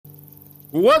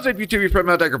What's up, YouTube? Your friend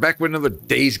Matt Decker back with another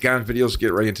Days Gone video. Let's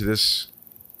get right into this.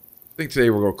 I think today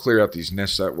we're going to clear out these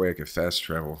nests. That way I can fast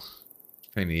travel.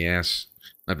 Pain in the ass.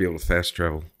 Not be able to fast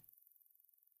travel.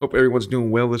 Hope everyone's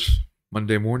doing well this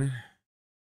Monday morning.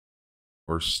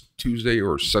 Or Tuesday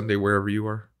or Sunday, wherever you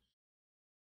are.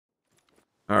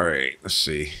 Alright, let's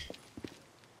see.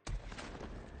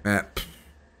 Map.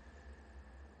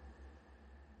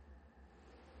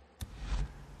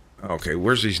 Okay,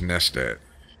 where's these nests at?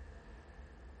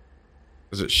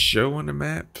 Does it show on the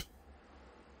map?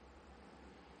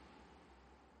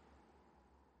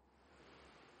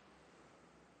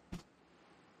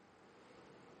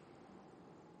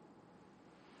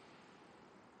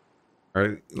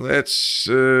 Alright, let's,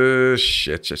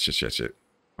 shit.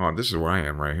 Oh, this is where I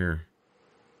am right here.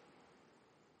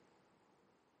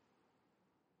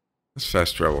 Let's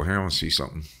fast travel here. I want to see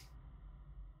something.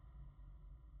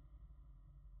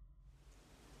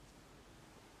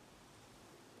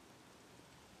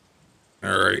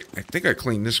 Alright, I think I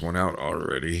cleaned this one out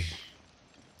already.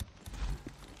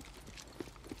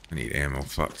 I need ammo,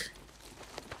 fuck.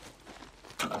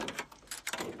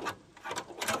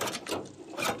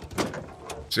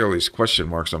 See all these question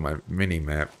marks on my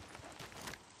mini-map.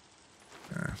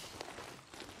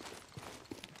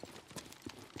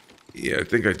 Yeah, I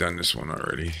think I've done this one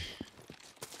already.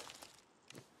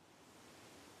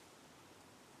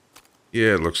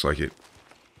 Yeah, it looks like it.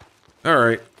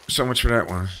 Alright, so much for that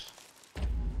one.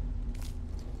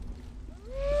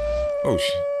 Oh,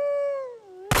 shit.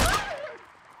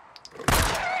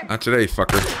 Not today,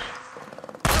 fucker.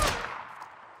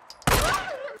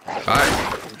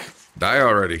 Die. Die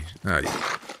already. Oh,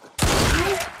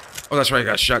 that's right, I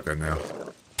got a shotgun now.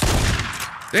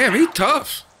 Damn, he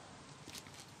tough.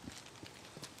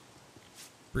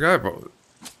 Forgot about it.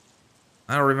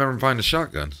 I don't remember finding a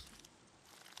shotgun.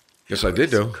 Guess I did,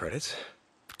 though. Credits.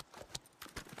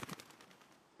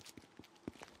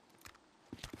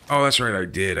 Oh, that's right, I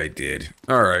did.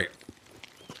 Alright.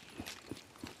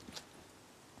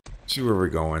 See where we're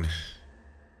going.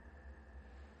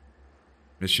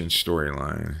 Mission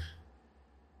storyline.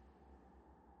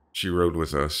 She rode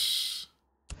with us.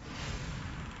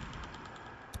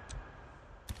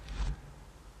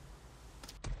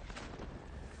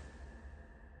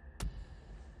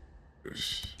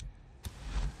 There's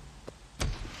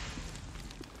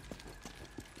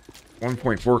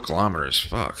 1.4 kilometers.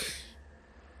 Fuck.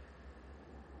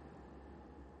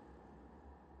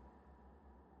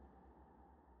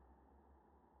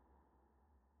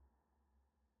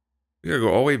 You gotta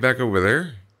go all the way back over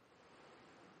there?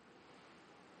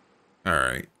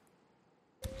 Alright.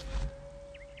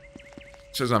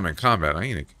 Says I'm in combat. I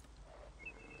ain't.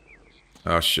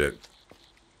 Oh, shit.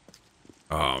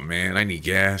 Oh, man. I need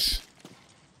gas.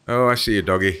 Oh, I see you,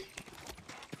 doggy.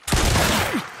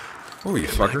 Oh, you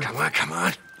fucker. Come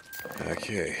on.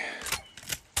 Okay.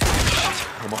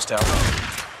 Shit, almost out.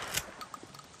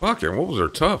 Fucking wolves are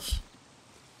tough.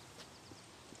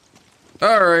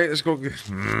 Alright, let's go get...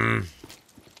 Gonna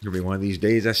be one of these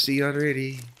days I see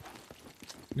already. What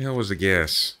the hell was the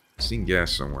gas? I seen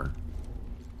gas somewhere.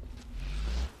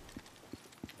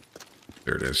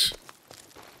 There it is.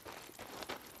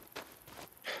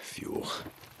 Fuel.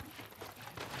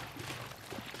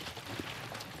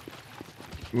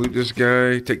 Loot this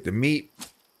guy, take the meat.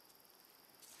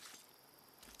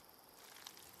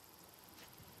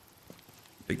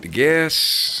 Take the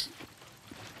gas.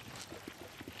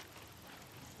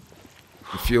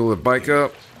 Fuel the bike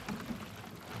up.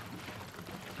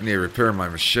 I need to repair my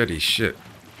machete. Shit.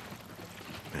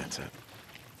 That's it.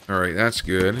 Alright, that's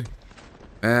good.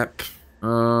 Map.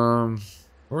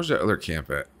 Where's that other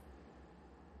camp at?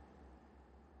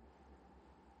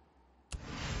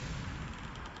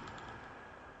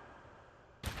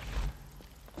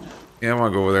 Yeah, I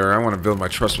want to go over there. I want to build my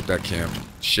trust with that camp.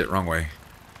 Shit, wrong way.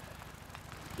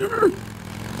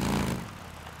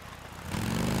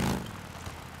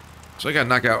 So I gotta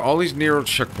knock out all these NERO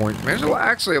checkpoints. Man, there's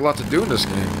actually a lot to do in this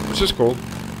game, which is cool.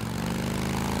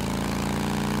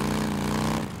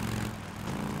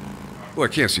 Oh, I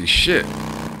can't see shit.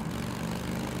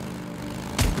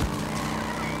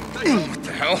 What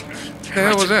the hell? What the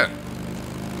hell was that?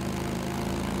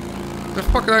 The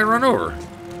fuck did I run over?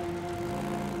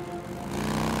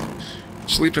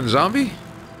 Sleeping zombie?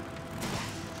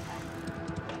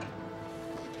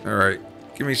 Alright,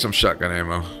 give me some shotgun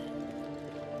ammo.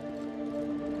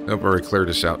 Nope, I already cleared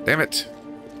this out. Damn it.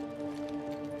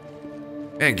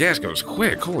 Man, gas goes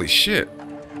quick. Holy shit.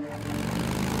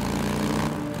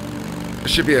 There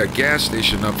should be a gas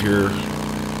station up here.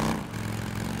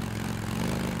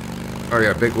 Oh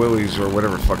yeah, Big Willie's or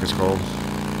whatever the fuck it's called.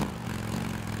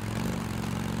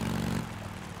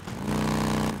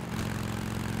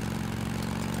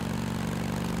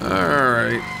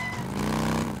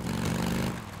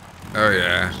 Oh,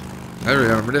 yeah. I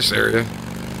remember this area.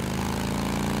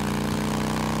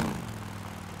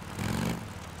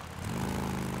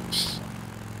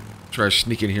 Try to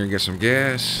sneak in here and get some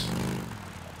gas.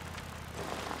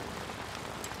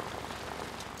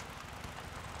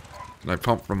 Can I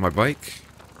pump from my bike?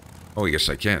 Oh, yes,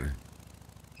 I can.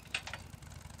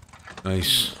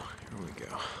 Nice. Here we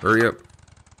go. Hurry up.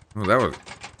 Oh, that was...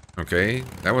 Okay,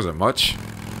 that wasn't much.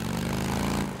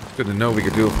 Good to know we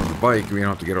could do it from the bike. We don't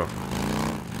have to get off.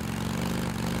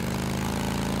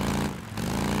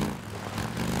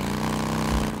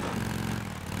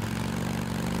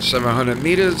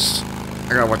 $700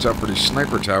 I gotta watch out for these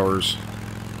sniper towers.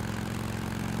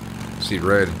 See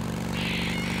red.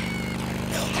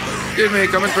 Get me,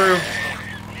 coming through.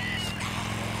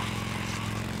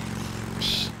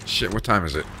 Shit, what time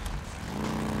is it?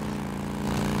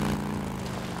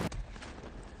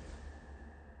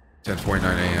 $10:49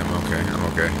 a.m. Okay, I'm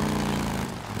okay.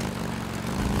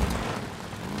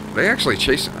 They actually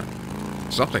chasing me.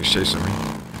 Something's chasing me.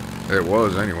 It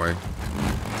was anyway.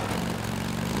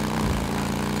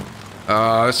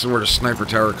 This is where the sniper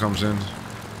tower comes in.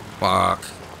 Fuck.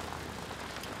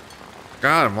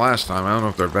 Got him last time. I don't know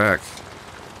if they're back.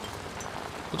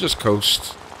 We'll just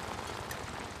coast.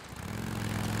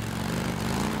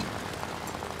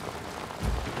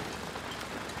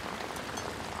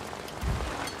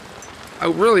 I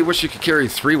really wish you could carry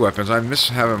 3 weapons. I miss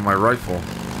having my rifle.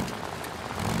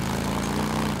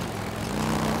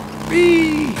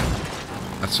 Whee!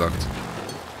 That sucked.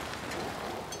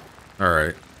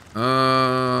 Alright.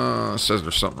 It says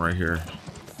there's something right here.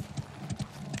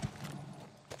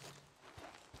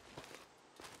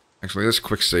 Actually, let's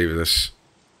quick save this.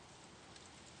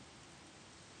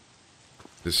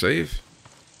 Did it save?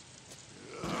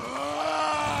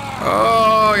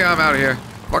 Oh, yeah, I'm out of here.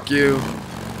 Fuck you.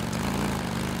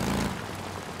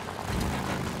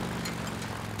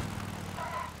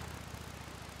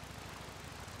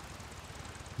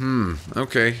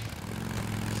 Okay.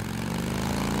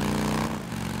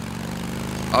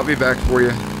 I'll be back for you.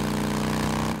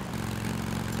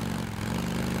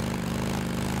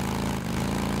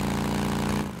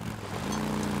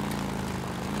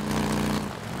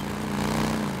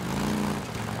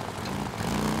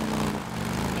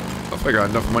 If I got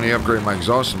enough money to upgrade my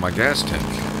exhaust and my gas tank.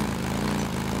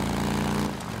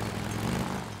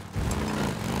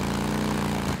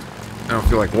 I don't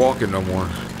feel like walking no more.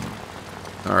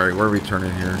 Alright, where are we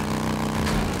turning here?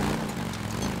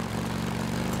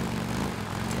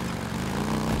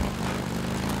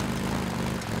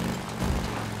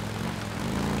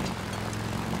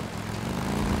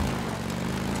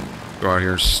 Go out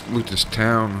here and loot this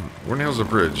town. Where the hell's the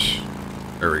bridge?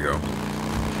 There we go.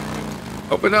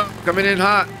 Open up! Coming in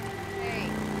hot! Hey,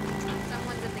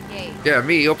 someone's at the gate. Yeah,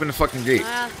 me. Open the fucking gate.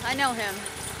 I know him.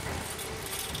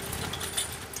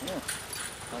 Yeah.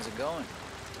 How's it going?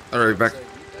 Alright, back. Looks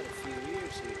like you've got a few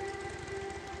years here.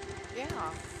 Yeah,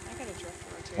 I got a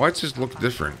drift or two. Why does this look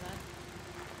different?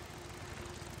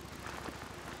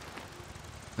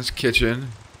 That's kitchen.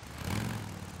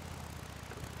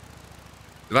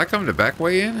 Did I come the back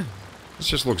way in? This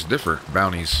just looks different.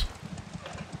 Bounties.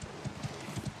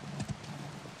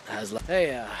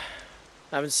 Hey,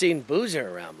 haven't seen Boozer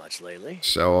around much lately.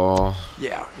 Sell all.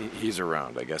 Yeah, he's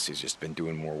around. I guess he's just been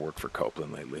doing more work for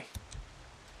Copeland lately.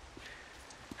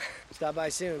 Stop by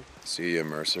soon. See ya,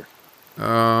 Mercer.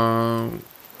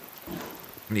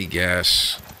 Need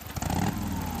gas.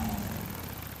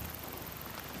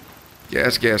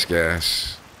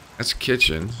 Gas. That's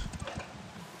kitchen.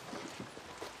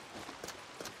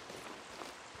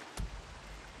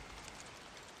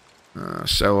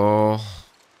 Sell all.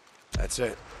 That's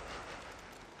it.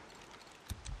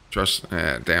 Trust.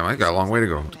 Damn, I got a long way to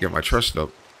go to get my trust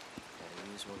up.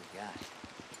 Gotta use what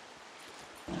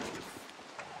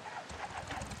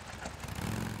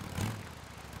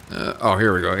we got. Oh,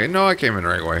 here we go. No, I came in the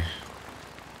right way.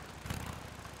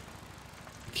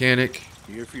 Mechanic.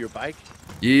 You here for your bike?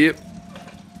 Yep.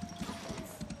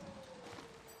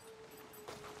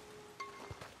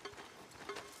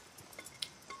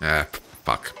 Ah,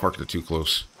 fuck. Parked it too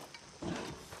close.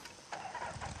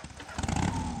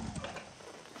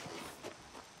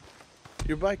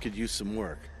 Your bike could use some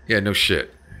work. Yeah, no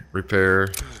shit. Repair.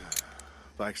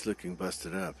 Bike's looking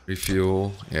busted up.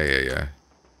 Refuel. Yeah.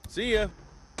 See ya.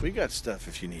 We got stuff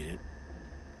if you need it.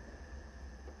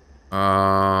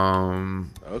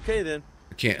 Okay then.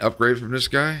 I can't upgrade from this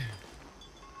guy?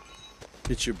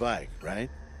 It's your bike, right?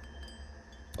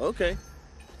 Okay.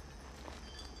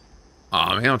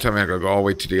 Aw, man, don't tell me I gotta go all the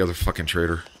way to the other fucking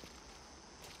trader.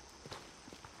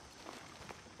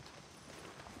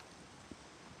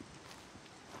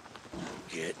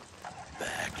 Get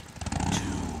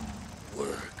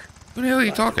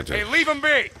you talking to? Hey, leave him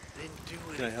be!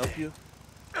 Can I help you?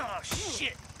 Oh,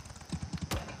 shit!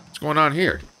 What's going on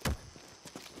here?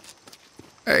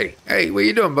 Hey, what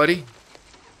you doing, buddy?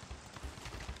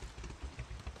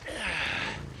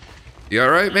 You all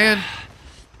right, man?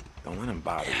 Don't let him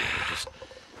bother you. We're just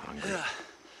hungry.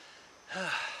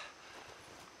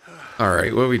 All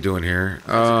right, what are we doing here?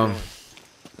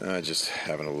 Just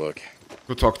having a look.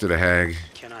 Go talk to the hag.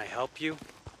 Can I help you?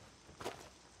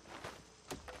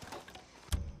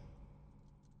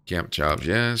 Camp jobs,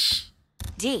 yes.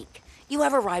 Deke, you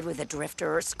ever ride with a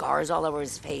drifter, scars all over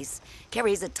his face,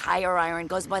 carries a tire iron,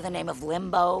 goes by the name of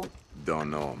Limbo? Don't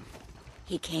know him.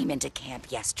 He came into camp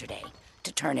yesterday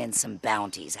to turn in some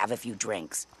bounties, have a few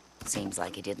drinks. Seems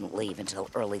like he didn't leave until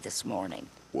early this morning.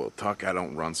 Well, Tuck, I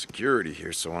don't run security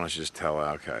here, so why don't you just tell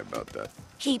Alki about that?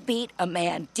 He beat a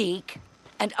man, Deke,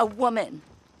 and a woman,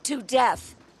 to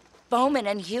death. Bowman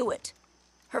and Hewitt.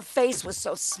 Her face was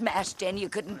so smashed in you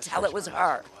couldn't tell it was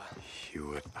her.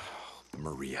 Hewitt. Oh,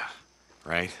 Maria.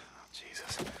 Right? Oh,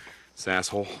 Jesus. This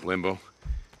asshole, Limbo.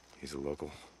 He's a local.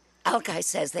 Alki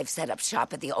says they've set up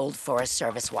shop at the old Forest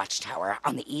Service watchtower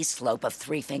on the east slope of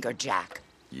Three Finger Jack.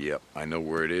 Yep, I know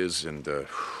where it is, and,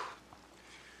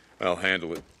 I'll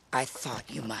handle it. I thought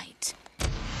you might. What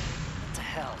the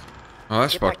hell? Oh,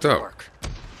 that's Get back fucked to up. work.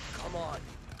 Come on,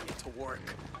 get to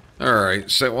work. All right,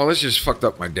 so well, this just fucked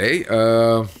up my day.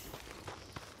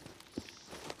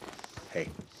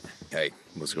 Hey,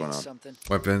 what's going on? Something.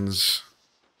 Weapons.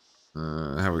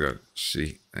 How we got?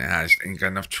 See, I just ain't got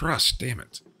enough trust. Damn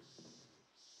it!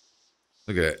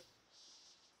 Look at it.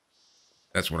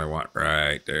 That's what I want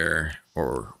right there.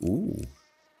 Or ooh,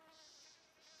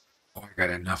 oh, I got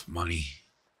enough money.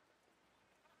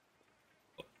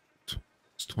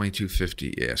 It's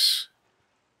 2250. Yes.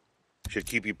 Should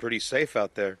keep you pretty safe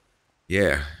out there.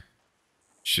 Yeah.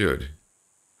 Should.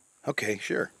 Okay,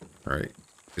 sure. All right.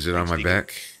 Is it on my Deacon.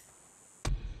 back?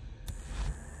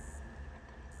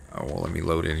 Oh, well, let me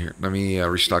load in here. Let me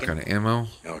restock on ammo.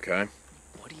 Okay.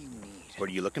 What do you need? What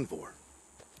are you looking for?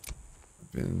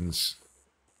 Bins.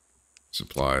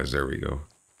 Supplies. There we go.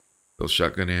 Build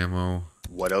shotgun ammo.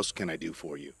 What else can I do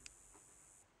for you?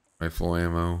 Rifle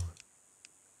ammo.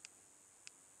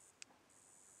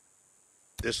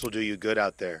 This'll do you good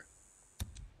out there.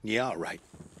 Yeah, all right.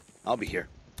 I'll be here.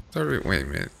 Wait a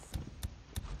minute.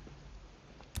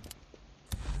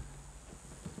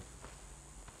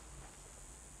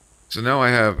 So now I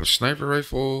have a sniper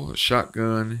rifle, a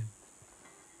shotgun.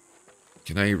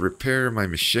 Can I repair my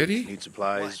machete? Need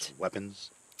supplies, weapons.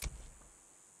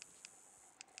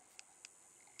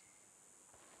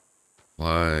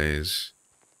 Supplies.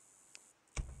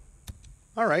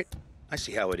 All right. I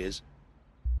see how it is.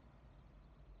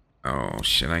 Oh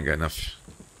shit, I ain't got enough.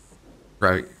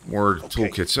 Right, more Okay.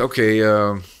 toolkits. Okay,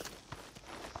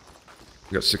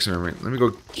 we got 600 minutes. Let me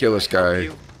go kill this Help guy.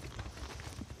 you?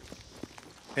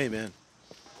 Hey, man.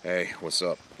 Hey, what's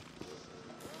up?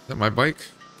 Is that my bike?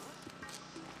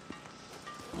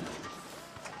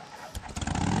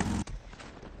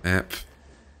 Map.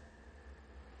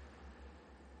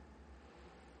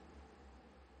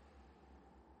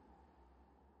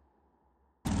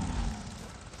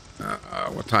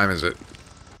 What time is it?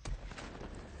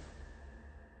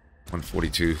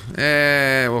 1:42.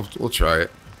 We'll try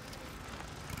it.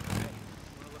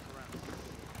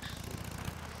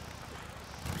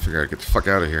 Figure I'd get the fuck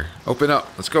out of here. Open up.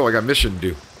 Let's go. I got a mission to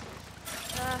do.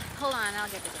 Hold on, I'll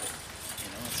get to this. You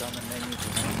know what's on the menu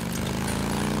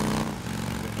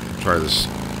tonight? Try this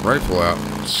rifle out.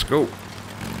 Scope.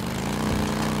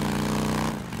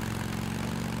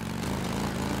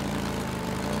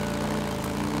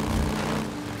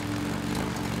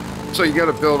 So you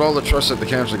gotta build all the trust at the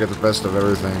camps to get the best of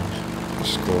everything.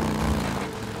 This is cool.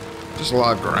 Just a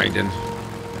lot of grinding.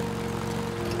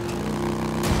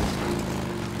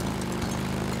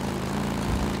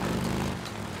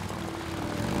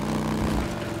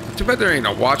 Too bad there ain't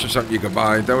a watch or something you can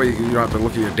buy. That way you don't have to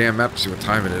look at your damn map to see what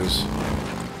time it is.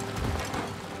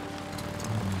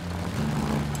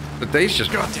 The days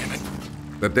just... God damn it.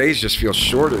 The days just feel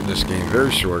short in this game.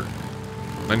 Very short.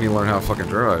 I need to learn how to fucking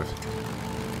drive.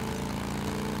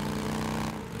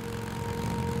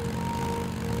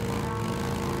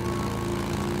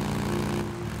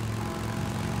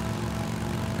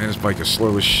 Man, this bike is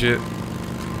slow as shit.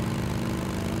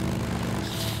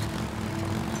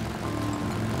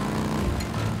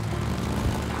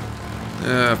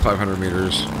 Yeah, 500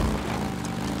 meters.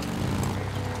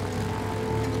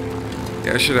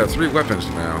 Yeah, I should have 3 weapons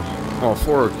now. Well,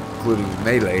 4 including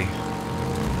melee.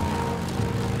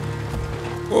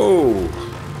 Whoa!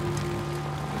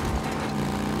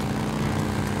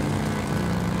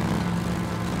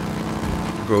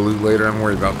 go loot later. I'm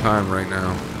worried about time right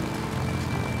now.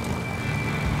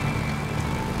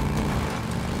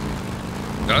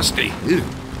 Dusty. Ew.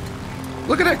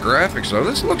 Look at that graphics though.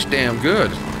 This looks damn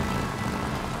good.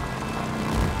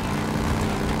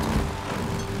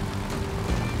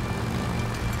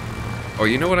 Oh,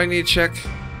 you know what I need to check?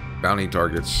 Bounty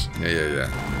targets. Yeah.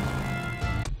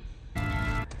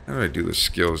 How do I do the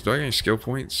skills? Do I get any skill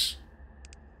points?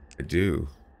 I do.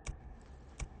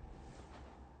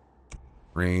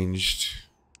 Ranged.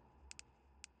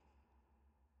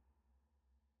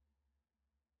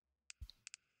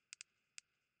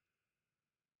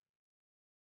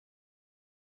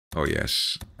 Oh,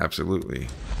 yes. Absolutely.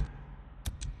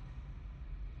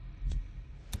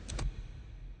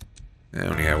 I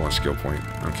only have one skill point.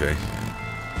 Okay.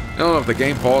 I don't know if the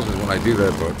game pauses when I do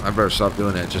that, but I better stop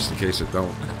doing that just in case it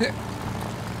don't. I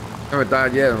haven't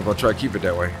died yet. I'm going to try to keep it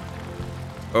that way.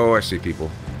 Oh, I see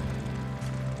people.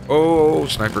 Oh,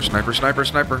 sniper, sniper, sniper,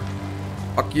 sniper.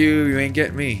 Fuck you. You ain't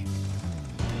getting me.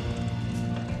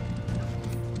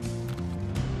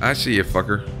 I see you,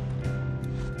 fucker.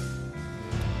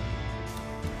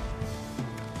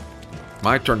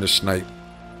 My turn to snipe.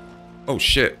 Oh,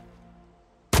 shit.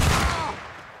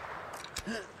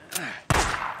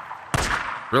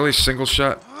 Really? Single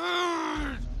shot?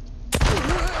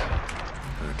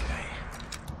 Okay.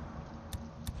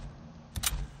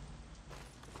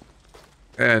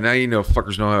 Yeah, now you know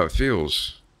fuckers know how it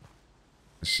feels.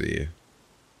 I see you.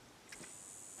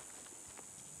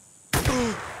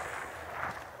 Well,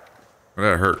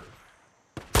 that hurt.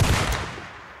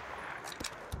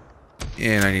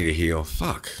 And I need a heal.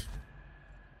 Fuck.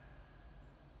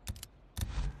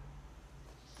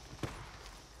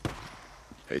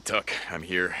 Hey, Tuck, I'm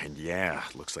here, and yeah,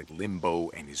 looks like Limbo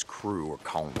and his crew are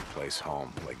calling the place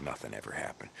home like nothing ever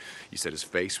happened. You said his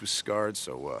face was scarred,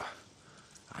 so,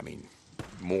 I mean,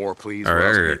 more, please. All right, I What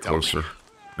else gotta can you get tell me? closer.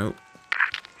 Nope.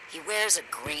 He wears a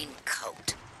green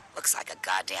coat. Looks like a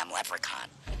goddamn leprechaun.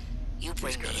 You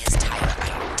bring me his tire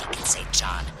iron, Deacon St.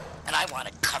 John, and I want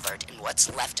it covered in what's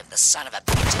left of the son of a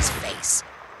bitch's face.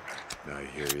 I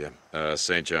hear you.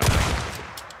 St. John.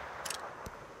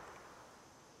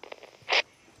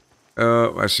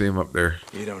 I see him up there.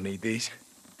 You don't need these?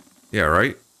 Yeah,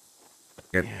 right?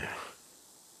 Yeah. Yeah.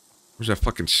 Where's that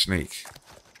fucking snake?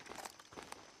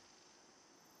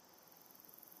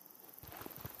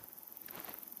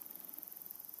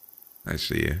 I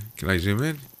see you. Can I zoom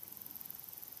in?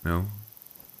 No.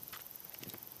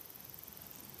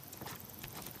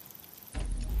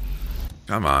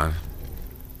 Come on.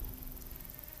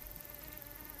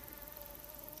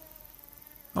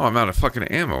 Oh, I'm out of fucking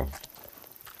ammo.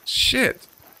 Shit.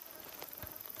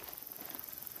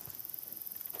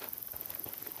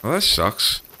 Well, that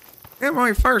sucks. Damn, I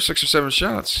only fired 6 or 7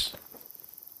 shots.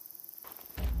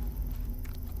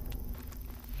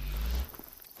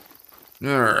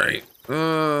 Alright.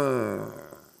 I'm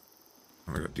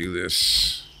gonna do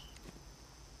this.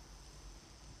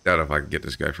 Doubt if I can get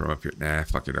this guy from up here. Nah,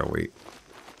 fuck it, I'll wait.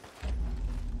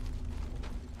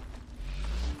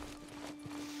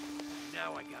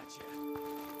 Now I got you.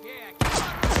 Yeah,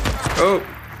 Oh!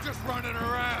 just running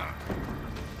around.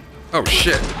 Oh,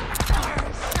 shit.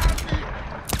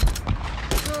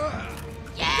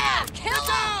 Yeah, kill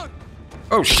him!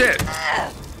 Oh, shit!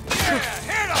 Yeah,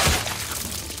 hit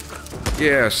him!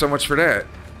 Yeah, so much for that.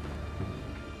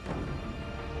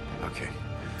 Okay.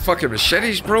 Fucking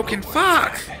machete's broken.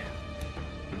 Fuck!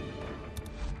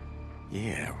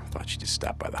 Yeah, I thought you'd just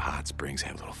stop by the hot springs,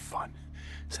 have a little fun.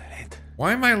 Is that it?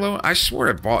 Why am I low? I swore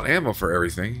I bought ammo for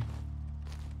everything.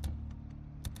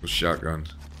 Shotgun.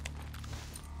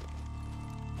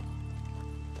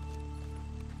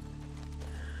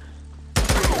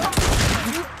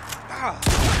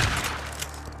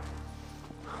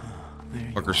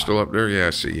 Fucker's still up there? Yeah, I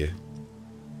see you.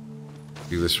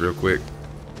 Do this real quick.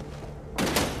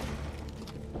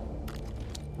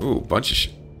 Ooh, bunch of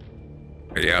shit.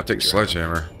 Yeah, I'll take a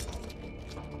sledgehammer.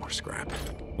 More scrap.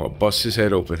 Well, bust his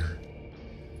head open.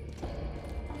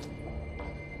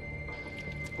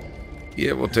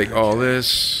 Yeah, we'll take all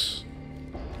this.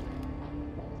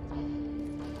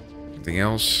 Anything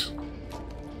else?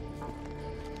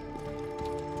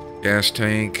 Gas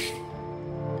tank.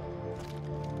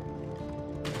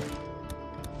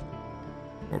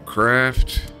 We'll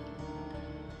craft.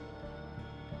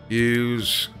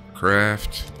 Use.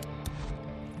 Craft.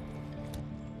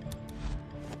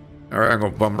 Alright, I'm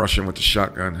gonna bum rush him with the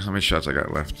shotgun. How many shots I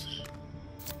got left?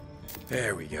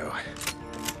 There we go.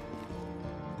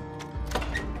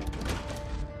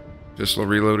 Pistol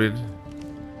reloaded.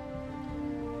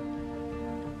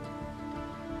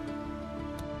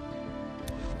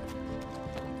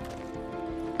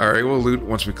 Alright, we'll loot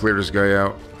once we clear this guy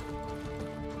out.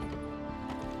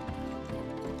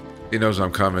 He knows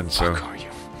I'm coming, so... Fuck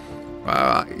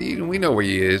are you? We know where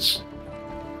he is.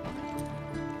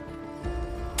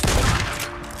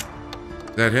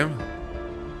 Is that him?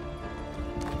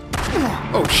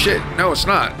 Oh shit, no it's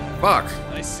not. Fuck.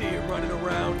 I see you running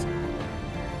around.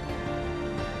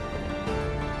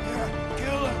 Yeah,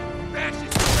 kill him. Bash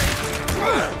his face.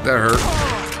 That hurt.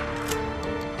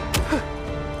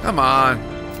 Come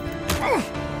on.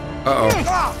 Uh-oh.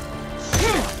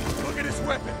 Look at his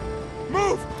weapon.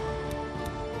 Move.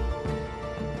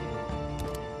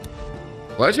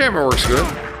 Sledgehammer works good.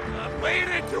 Lay it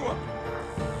into him.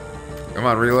 Come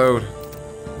on, reload.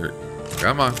 Here.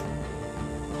 Come on.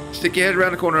 Stick your head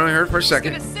around the corner. I heard for a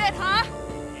second. Gonna sit, huh?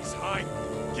 He's hiding.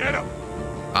 Get him.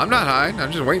 I'm not hiding.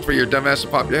 I'm just waiting for your dumb ass to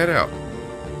pop your head out.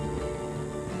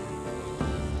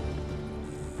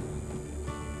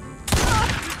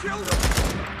 You killed him.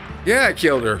 Yeah, I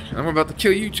killed her. I'm about to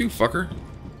kill you too, fucker.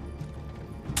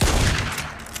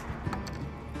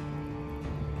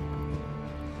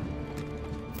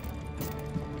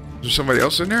 Is there somebody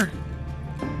else in there?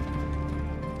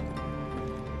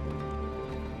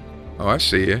 Oh, I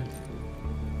see you.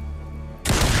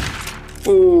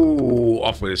 Ooh,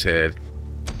 off with his head.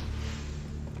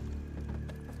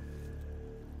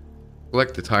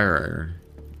 Collect the tire iron.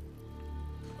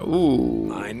 Ooh.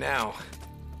 Mine now.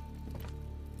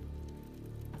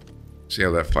 See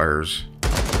how that fires.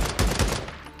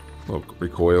 Little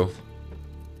recoil.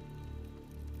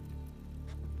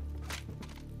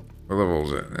 What level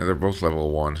is it? They're both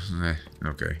level 1.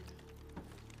 Okay.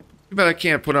 Too bad I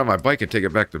can't put it on my bike and take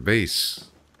it back to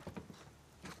base.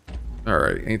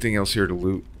 Alright, anything else here to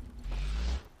loot?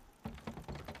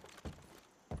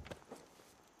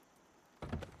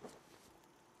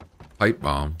 Pipe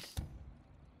bomb.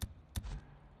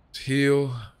 Let's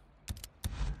heal.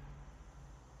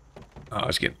 Oh,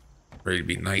 it's getting ready to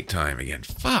be nighttime again.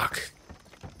 Fuck!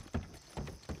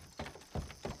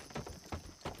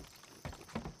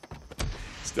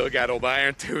 Still got old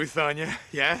iron tooth on you,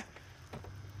 yeah?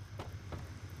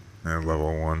 And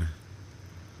level 1.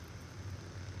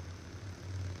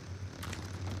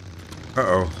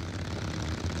 Uh-oh.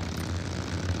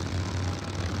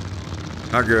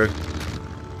 Not good.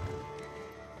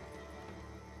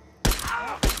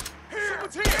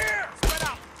 Someone's here. Spread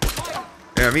out.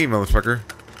 Yeah, me, motherfucker.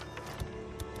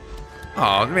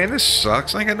 Aw, man, this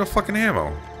sucks. I ain't got no fucking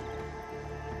ammo.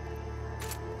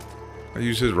 I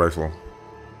use his rifle.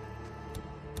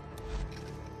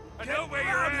 I know where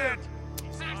you're at.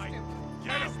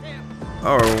 Get him.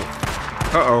 Uh-oh.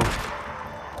 Uh-oh.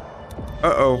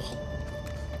 Uh-oh.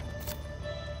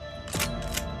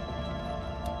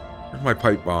 Where's my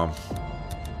pipe bomb?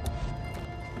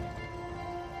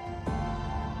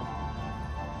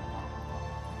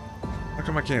 How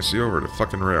come I can't see over the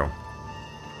fucking rail?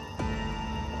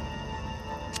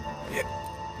 Yeah.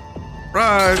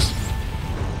 Rise!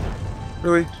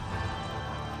 Really?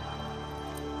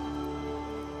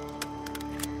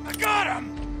 I got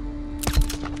him.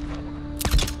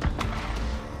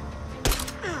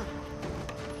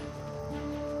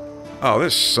 Oh,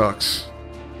 this sucks.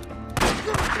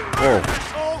 Whoa.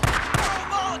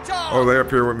 Oh, they up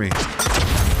here with me.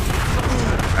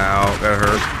 Ow, that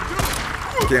hurt.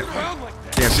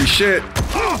 Can't see shit.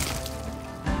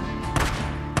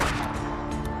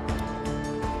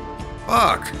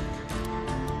 Fuck.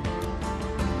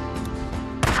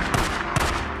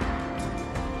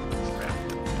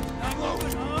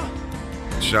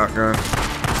 Shotgun.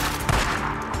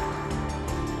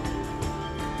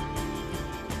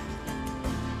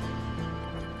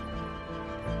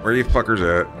 Where you fuckers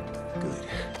at? Good.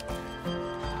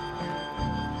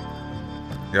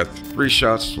 Got 3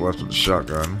 shots left with the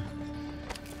shotgun.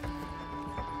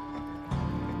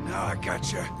 Now I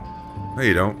got you. No,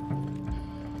 you don't.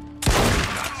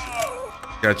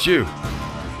 Got you.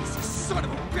 Son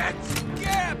of a bitch.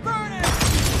 Yeah, burn it.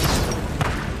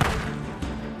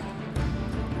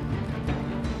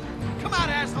 Come on,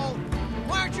 asshole.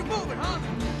 Why aren't you moving, huh?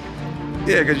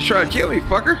 Yeah, because you tried to kill me,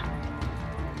 fucker.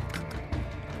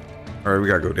 Alright, we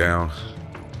gotta go down.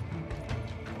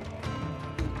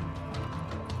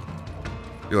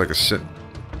 Feel like a sit.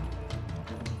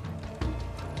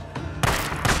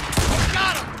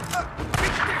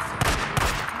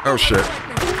 Oh shit.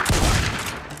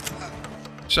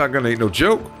 Shotgun ain't no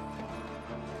joke.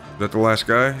 Is that the last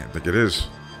guy? I think it is.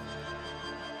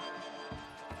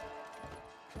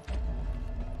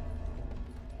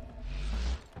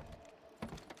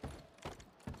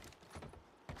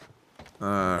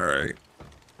 Alright.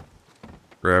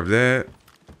 Grab that.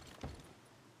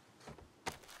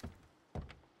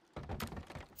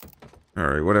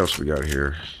 Alright, what else we got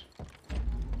here?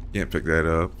 Can't pick that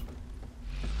up.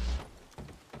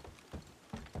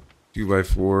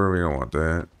 2x4, we don't want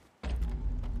that.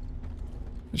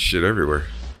 There's shit everywhere.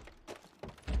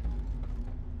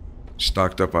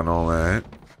 Stocked up on all that.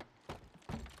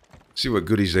 See what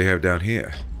goodies they have down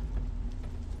here.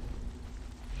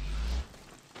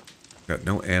 Got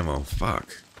no ammo.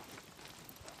 Fuck.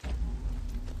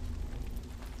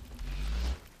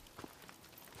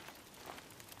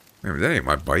 Man, that ain't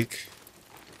my bike.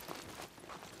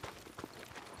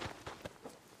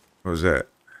 What was that?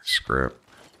 Scrap.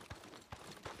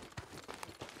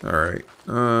 Alright.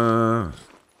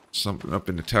 Something up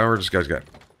in the tower. This guy's got...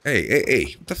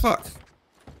 Hey. What the fuck?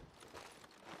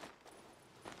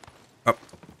 Up.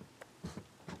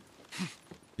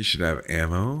 You should have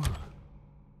ammo.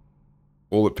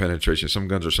 Bullet penetration. Some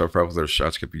guns are so powerful their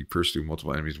shots can be pierced through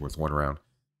multiple enemies with one round.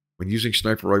 When using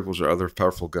sniper rifles or other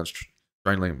powerful guns,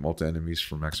 try and land multiple enemies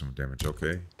for maximum damage.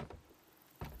 Okay.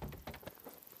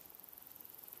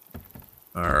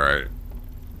 Alright.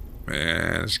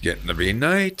 Man, it's getting to be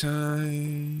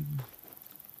nighttime.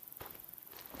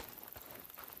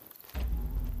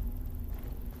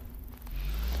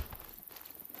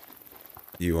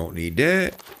 You won't need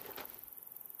that.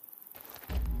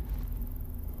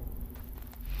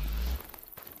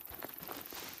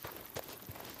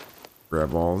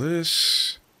 Grab all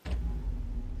this.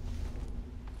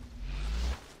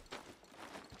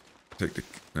 Take the...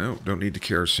 No, don't need the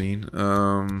kerosene.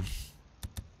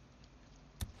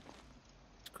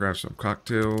 Grab some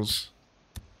cocktails.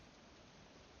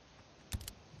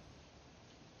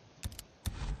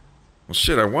 Well,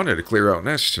 shit, I wanted to clear out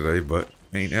nests today, but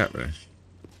ain't happening.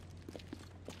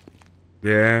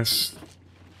 Gas.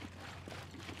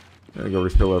 Gotta go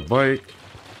refill our bike.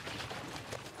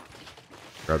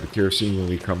 Grab the kerosene when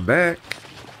we come back.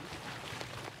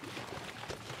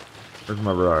 Where's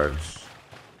my ride?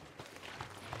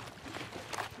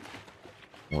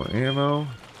 More ammo.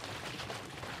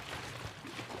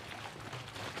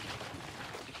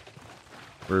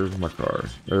 Where's my car?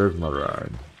 There's my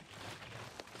ride.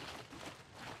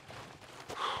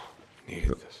 Needed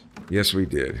this. Yes, we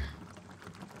did.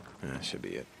 That should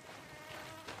be it.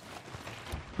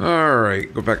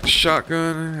 Alright, go back to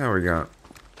shotgun. How we got?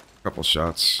 A couple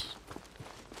shots.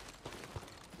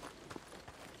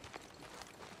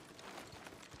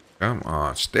 Come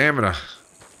on, stamina.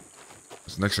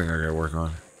 That's the next thing I gotta work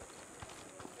on.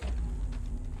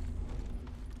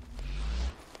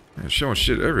 Man, it's showing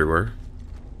shit everywhere.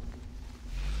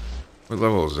 What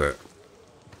level is that?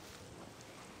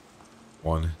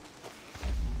 1.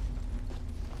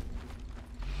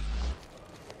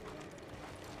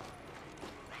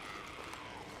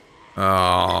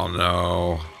 Oh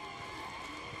no.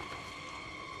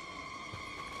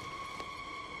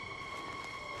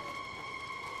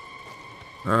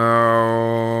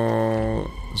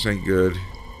 Oh, this ain't good.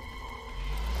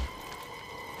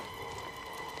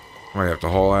 I might have to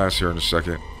haul ass here in a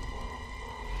second.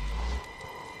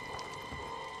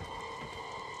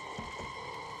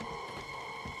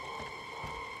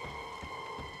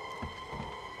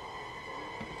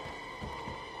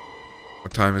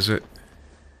 What time is it?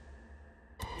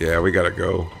 Yeah, we gotta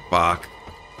go. Fuck.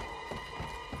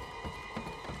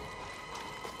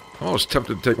 I'm almost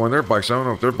tempted to take one of their bikes. I don't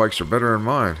know if their bikes are better than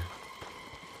mine.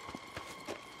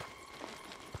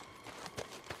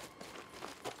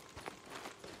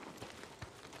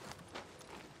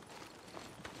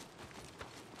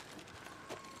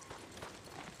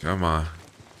 Come on.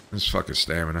 This fucking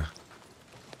stamina.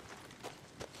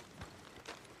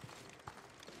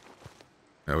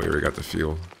 Oh, we already got the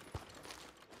fuel.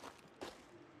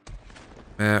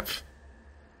 Map.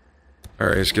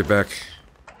 Alright, let's get back.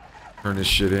 Turn this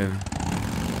shit in.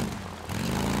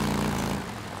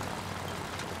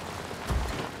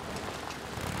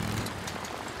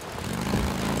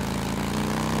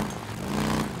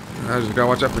 I just gotta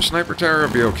watch out for sniper tower,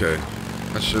 it'll be okay.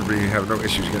 I should be have no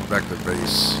issues getting back to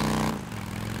base.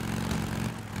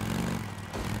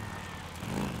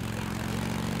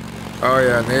 Oh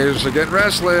yeah, natives are getting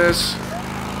restless.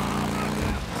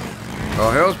 Oh,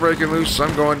 hell's breaking loose,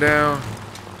 sun going down.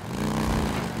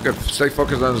 Good, stay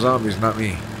focused on zombies, not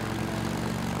me.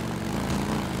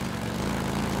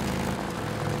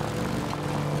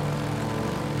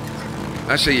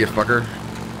 I see you, fucker.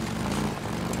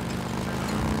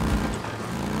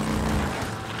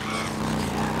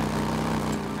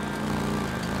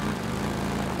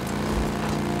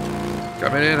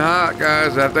 Coming in hot,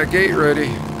 guys. Have that gate ready.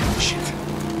 Shit.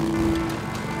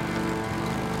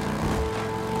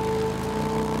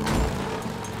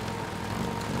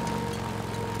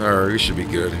 Alright, we should be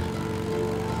good.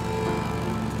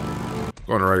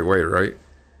 Going the right way, right?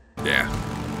 Yeah.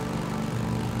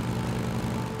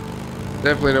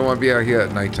 Definitely don't want to be out here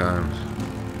at nighttime.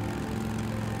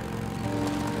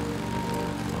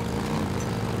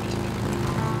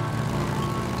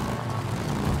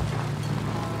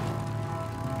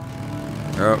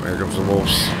 Oh, here comes the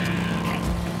wolves.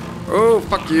 Oh,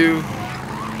 fuck you.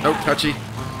 No touchy.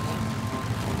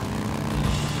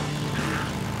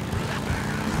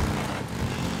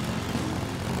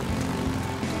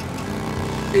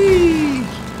 Eee.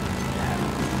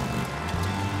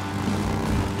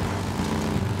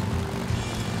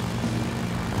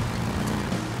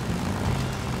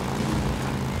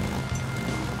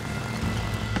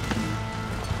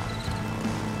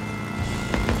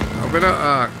 Open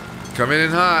up, coming in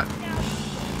hot.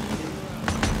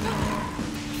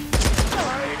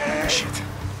 Shit.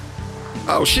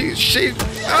 Oh,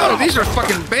 oh, these are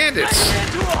fucking bandits.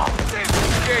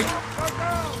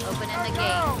 Opening the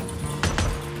gate.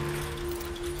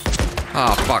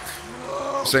 Ah, fuck.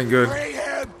 This ain't good.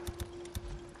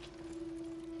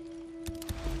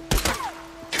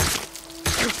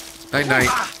 Night, night.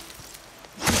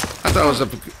 I thought it was a...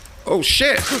 Oh,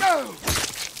 shit.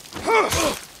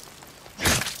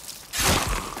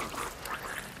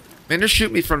 Man, they're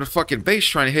shooting me from the fucking base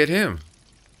trying to hit him.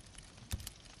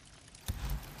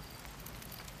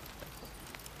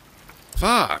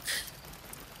 Fuck.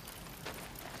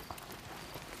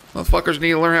 Motherfuckers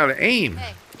need to learn how to aim.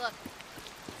 Hey, look.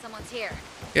 Someone's here.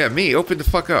 Yeah, me. Open the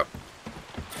fuck up.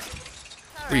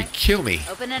 All Or you right. kill me.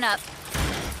 Opening up.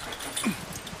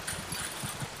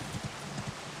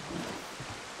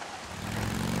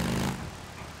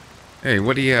 Hey,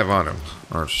 what do you have on him?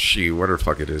 Or she, whatever the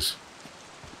fuck it is.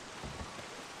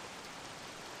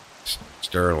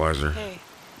 Sterilizer. Hey,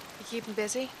 you keeping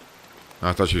busy?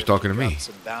 I thought she was talking to me. Dropped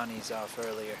some bounties off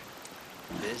earlier.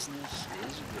 Business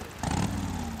is good.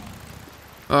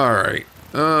 Alright.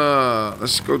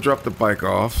 Let's go drop the bike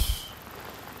off.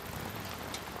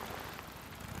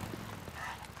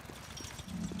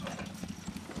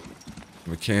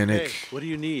 Mechanic. Hey, what do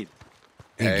you need?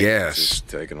 And gas. Just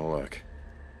taking a look.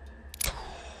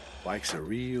 Bike's a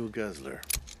real guzzler.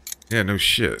 Yeah, no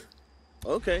shit.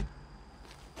 Okay.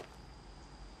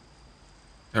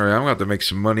 Alright, I'm going to have to make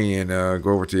some money and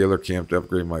go over to the other camp to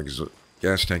upgrade my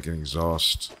gas tank and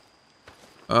exhaust.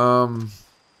 Here,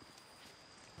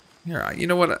 you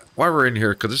know what? While we're in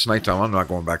here, because it's nighttime, I'm not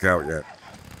going back out yet.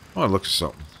 I want to look at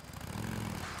something.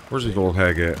 Where's the gold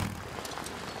hag at?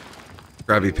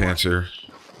 Grabby pants here.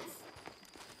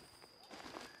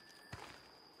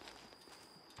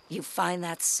 You find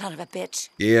that son of a bitch?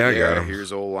 Yeah, I got him.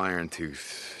 Here's old Iron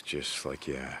Tooth, just like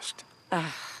you asked.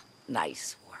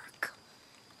 Nice work.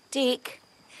 Deke,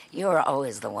 you're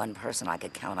always the one person I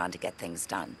could count on to get things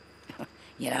done.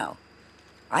 You know,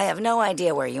 I have no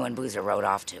idea where you and Boozer rode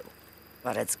off to,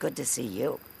 but it's good to see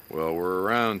you. Well, we're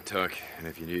around, Tuck, and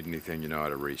if you need anything, you know how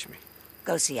to reach me.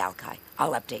 Go see Alkai.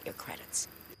 I'll update your credits.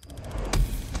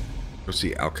 Go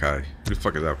see Alkai. Who the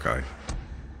fuck is Alkai?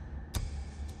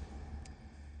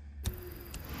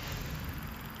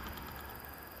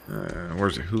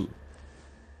 Where's it? Who?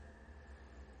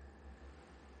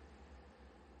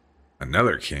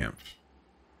 Another camp.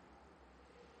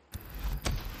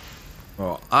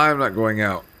 Well, I'm not going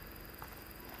out.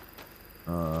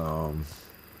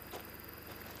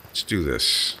 Let's do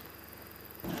this.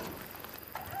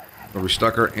 We'll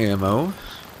restock our ammo.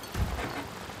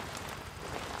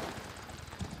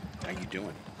 How you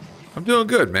doing? I'm doing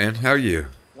good, man. How are you?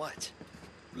 What?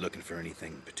 Looking for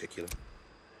anything in particular?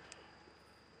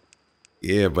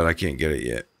 Yeah, but I can't get it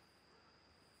yet.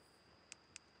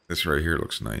 This right here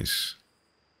looks nice.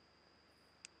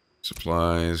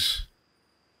 Supplies.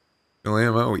 Fill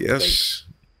ammo, yes.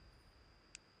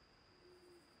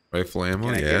 Rifle ammo,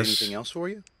 Can I get yes. anything else for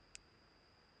you?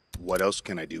 What else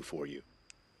can I do for you?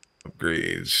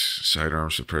 Upgrades.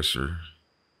 Sidearm suppressor.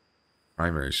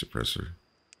 Primary suppressor.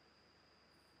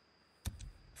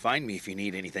 Find me if you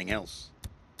need anything else.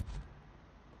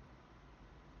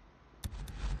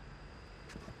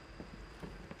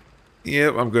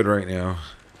 Yep, I'm good right now.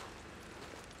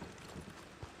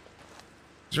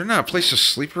 Is there not a place to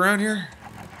sleep around here?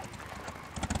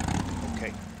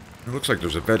 Okay. It looks like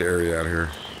there's a bed area out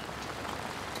here.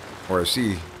 Or I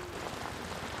see.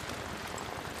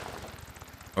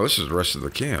 Oh, this is the rest of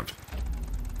the camp.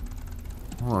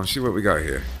 Hold on, let's see what we got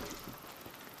here.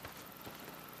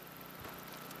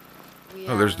 We,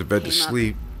 Oh, there's the bed to came up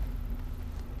sleep.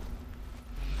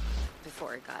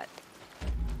 Before it got.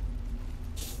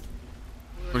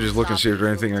 I'm just looking to see if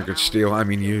there's anything I could steal. I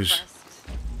mean, use.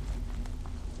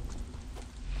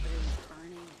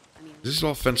 Is this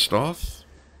all fenced off?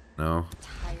 No.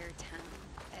 Entire town.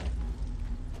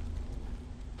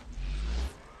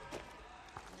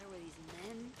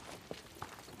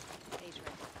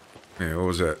 Hey, what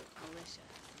was that?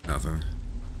 Nothing.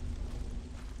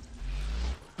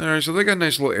 Alright, so they got a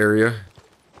nice little area.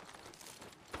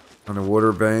 On the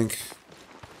water bank.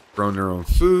 Growing their own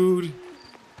food.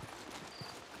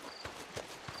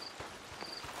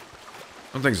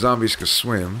 I don't think zombies can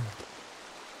swim.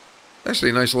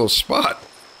 Actually, a nice little spot.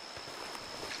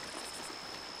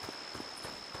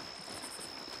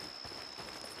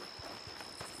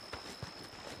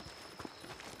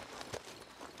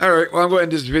 Alright, well, I'm going to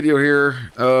end this video here.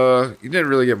 You didn't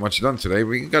really get much done today.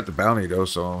 We got the bounty, though,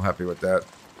 so I'm happy with that.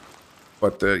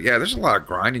 But, yeah, there's a lot of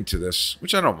grinding to this,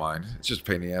 which I don't mind. It's just a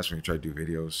pain in the ass when you try to do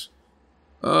videos.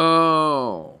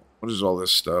 Oh, what is all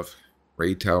this stuff?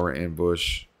 Raid tower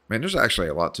ambush. Man, there's actually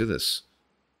a lot to this.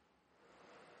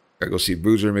 Gotta go see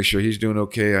Boozer, make sure he's doing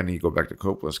okay. I need to go back to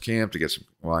Coppola's camp to get some...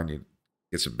 Well, I need to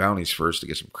get some bounties first to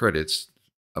get some credits.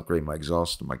 Upgrade my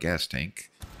exhaust to my gas tank.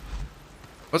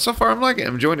 But so far, I'm liking it.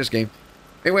 I'm enjoying this game.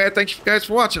 Anyway, I thank you guys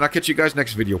for watching. I'll catch you guys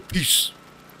next video. Peace.